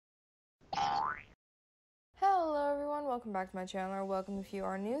welcome back to my channel, or welcome if you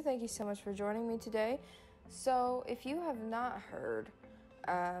are new. Thank you so much for joining me today. So, if you have not heard,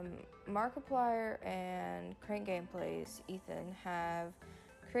 Markiplier and Crank Gameplays, Ethan, have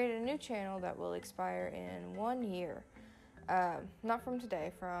created a new channel that will expire in 1 year. Not from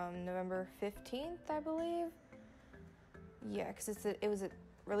today, from November 15th, I believe. Yeah, because it was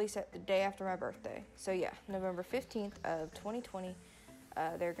released the day after my birthday. So yeah, November 15th of 2020,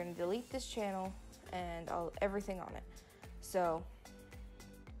 they're going to delete this channel and everything on it. So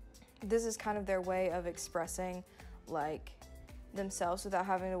this is kind of their way of expressing like themselves without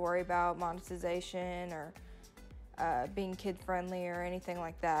having to worry about monetization or being kid friendly or anything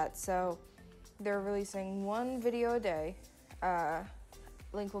like that. So they're releasing one video a day.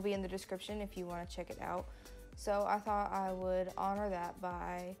 Link will be in the description if you want to check it out. So I thought I would honor that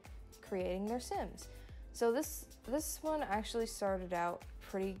by creating their Sims. So this one actually started out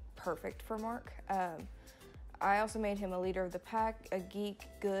pretty perfect for Mark. I also made him a leader of the pack, a geek,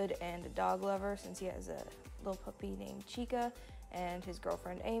 good, and a dog lover, since he has a little puppy named Chica, and his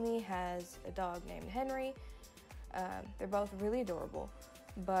girlfriend Amy has a dog named Henry. They're both really adorable.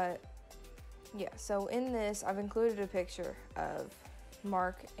 But yeah, so in this, I've included a picture of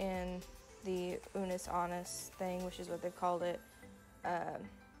Mark in the Unus Annus thing, which is what they've called it.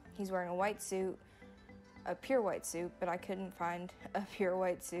 He's wearing a white suit, a pure white suit, but I couldn't find a pure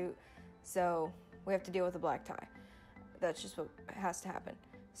white suit, so we have to deal with a black tie. That's just what has to happen.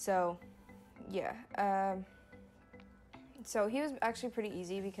 So yeah, so he was actually pretty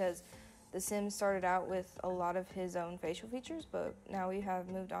easy because the Sims started out with a lot of his own facial features, but now we have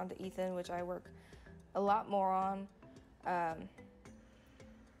moved on to Ethan, which I work a lot more on.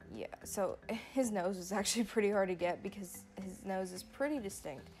 Yeah, so his nose was actually pretty hard to get because his nose is pretty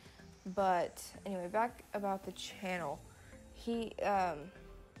distinct. But anyway, back about the channel.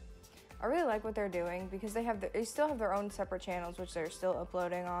 I really like what they're doing because they still have their own separate channels, which they're still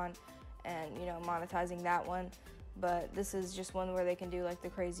uploading on and, you know, monetizing that one. But this is just one where they can do like the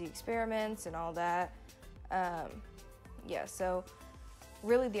crazy experiments and all that. Yeah, so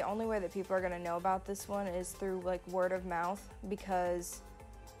really the only way that people are going to know about this one is through like word of mouth, because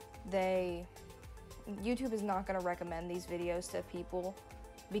YouTube is not going to recommend these videos to people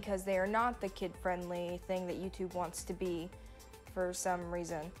because they are not the kid-friendly thing that YouTube wants to be for some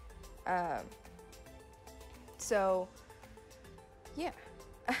reason. So yeah,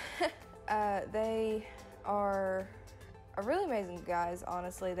 they are really amazing guys,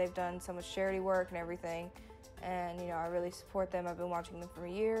 honestly. They've done so much charity work and everything, and you know, I really support them. I've been watching them for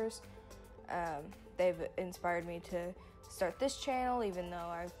years. They've inspired me to start this channel, even though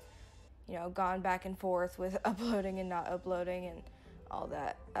I've, you know, gone back and forth with uploading and not uploading and all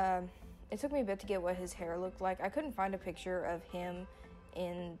that. It took me a bit to get what his hair looked like. I couldn't find a picture of him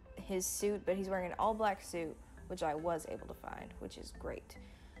in his suit, but he's wearing an all-black suit, which I was able to find, which is great.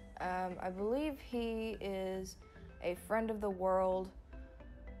 I believe he is a friend of the world,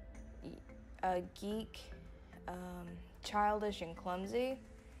 a geek, childish and clumsy.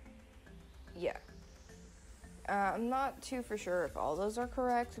 Yeah. I'm not too for sure if all those are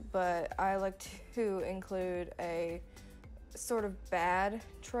correct, but I like to include a sort of bad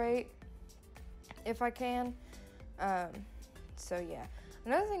trait if I can. So yeah.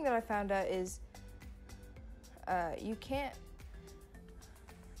 Another thing that I found out is you can't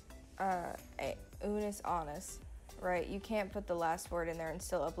Unus Annus, right? You can't put the last word in there and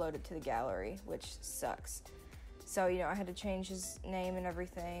still upload it to the gallery, which sucks. So, you know, I had to change his name and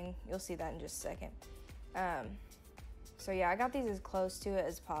everything. You'll see that in just a second. So yeah, I got these as close to it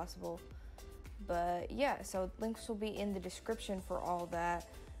as possible. But yeah, so links will be in the description for all that,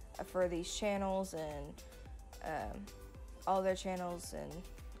 for these channels and all their channels and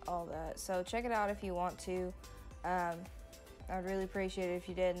all that. So check it out if you want to. I'd really appreciate it if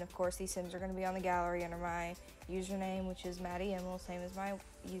you did. And of course, these Sims are going to be on the gallery under my username, which is Maddie Emil, same as my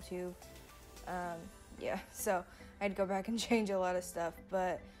YouTube. Yeah, so I had to go back and change a lot of stuff,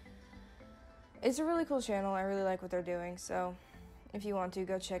 but it's a really cool channel. I really like what they're doing, so if you want to,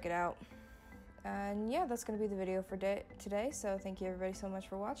 go check it out. And yeah, that's going to be the video for today, so thank you everybody so much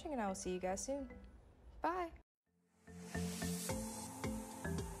for watching, and I will see you guys soon. Bye!